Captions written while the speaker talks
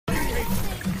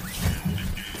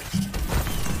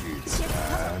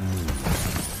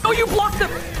No, you blocked him!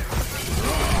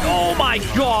 Oh my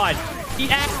god! He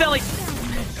accidentally...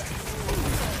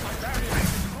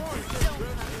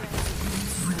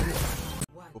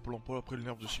 Hop là, Paul après le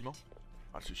nerf de Sima.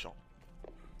 Ah c'est chiant.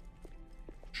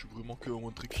 Je suis vraiment que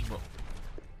one trick Sima.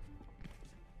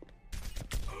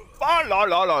 Ah là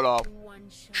là là là.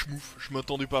 Je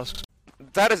m'attendais pas à ce que...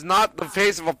 That is not the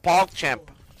face of a Pog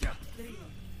champ.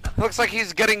 Looks like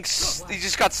he's getting... he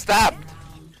just got stabbed.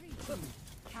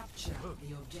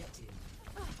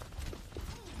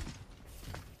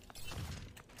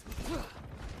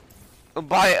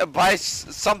 By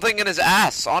something in his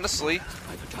ass, honestly.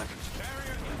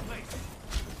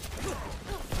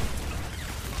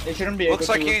 They shouldn't be able Looks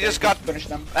like to he just got finish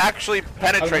them. actually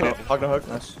penetrated. Hug the hook,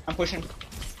 nice. I'm pushing.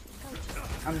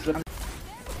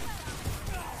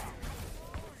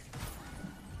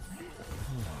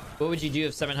 What would you do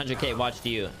if 700k watched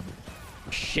you?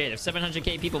 Shit, if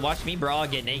 700k people watch me, bro, I'll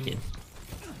get naked.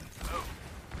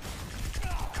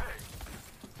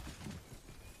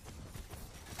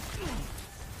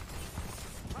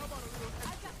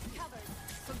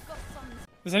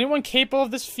 Is anyone capable of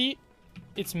this feat?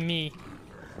 It's me.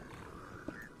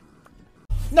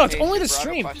 No, it's only the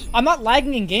stream. I'm not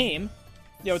lagging in game.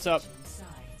 Yo, what's up?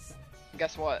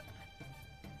 Guess what?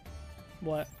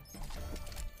 What?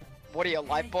 What are you, a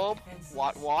light bulb?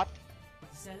 What?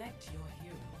 Select your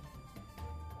hero.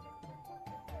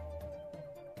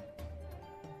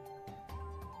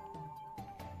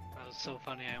 That was so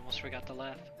funny, I almost forgot to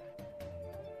laugh.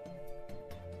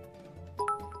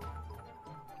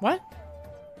 What?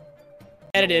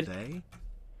 Edited.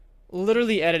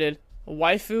 Literally edited.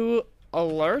 Waifu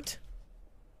alert?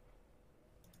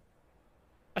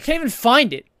 I can't even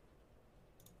find it.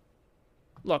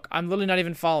 Look, I'm literally not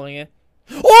even following it.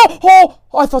 Oh! Oh!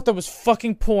 I thought that was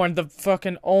fucking porn. The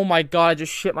fucking... Oh my god, I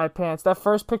just shit my pants. That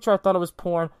first picture, I thought it was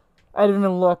porn. I didn't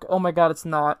even look. Oh my god, it's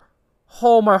not.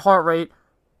 Oh, my heart rate.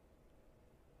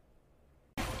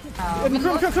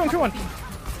 Come on.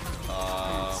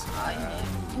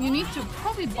 You need to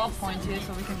probably bot point here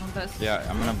so we can contest. Yeah,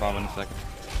 I'm gonna bob in a second.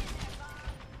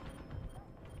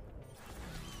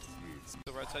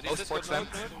 The right side.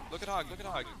 Look at Hog, look at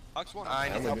Hog. Hog's one. I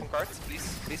need help on cards,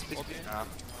 please. Please.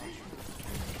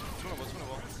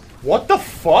 What the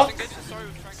fuck?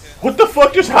 What the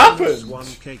fuck just happened?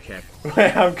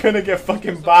 I'm gonna get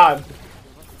fucking banned.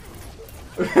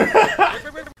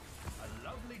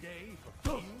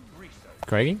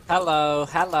 Craigie? Hello.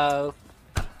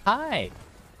 Hi.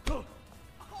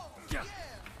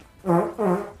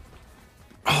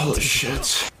 Holy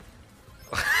shit.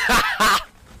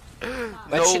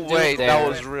 No way, that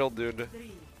was real, dude.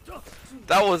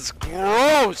 That was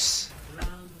gross.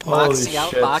 Holy shit. I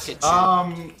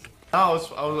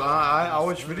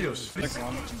watch videos.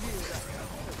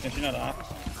 Can she not off?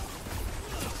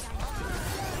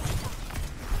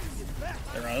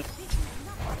 There runs.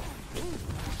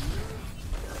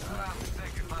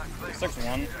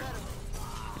 6-1.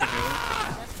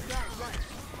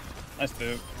 Nice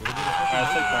boot.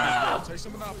 Alright, Take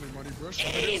some Monopoly money, bro.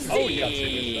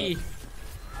 Easy.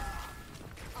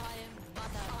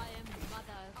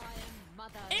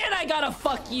 And I gotta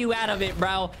fuck you out of it,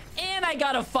 bro. And I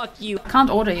gotta fuck you. Can't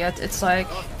order yet, it's like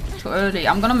too early.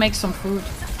 I'm gonna make some food.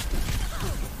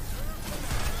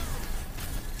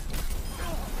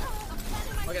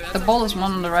 The ball is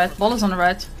one on the right. Ball is on the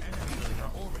right.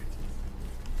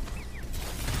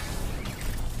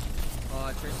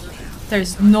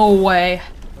 There's no way.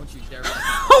 Don't you dare.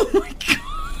 Oh my god.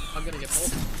 I'm gonna get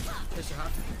pulled. Fisher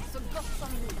hot.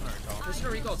 Fisher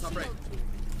recall, top right.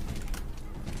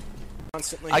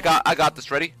 I got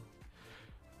this ready.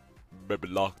 Baby,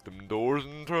 lock them doors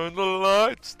and turn the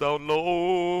lights down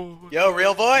low. Yo,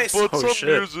 real voice! Put some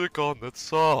music on that's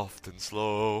soft and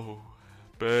slow.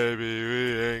 Baby,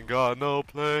 we ain't got no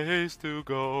place to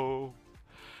go.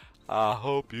 I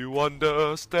hope you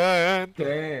understand.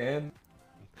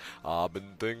 I've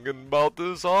been thinking about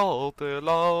this all day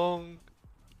long.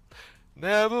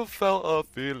 Never felt a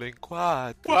feeling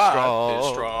quite this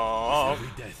strong.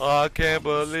 I can't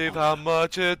believe how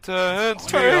much it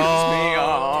turns me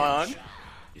on.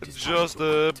 Just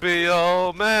to be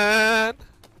your man.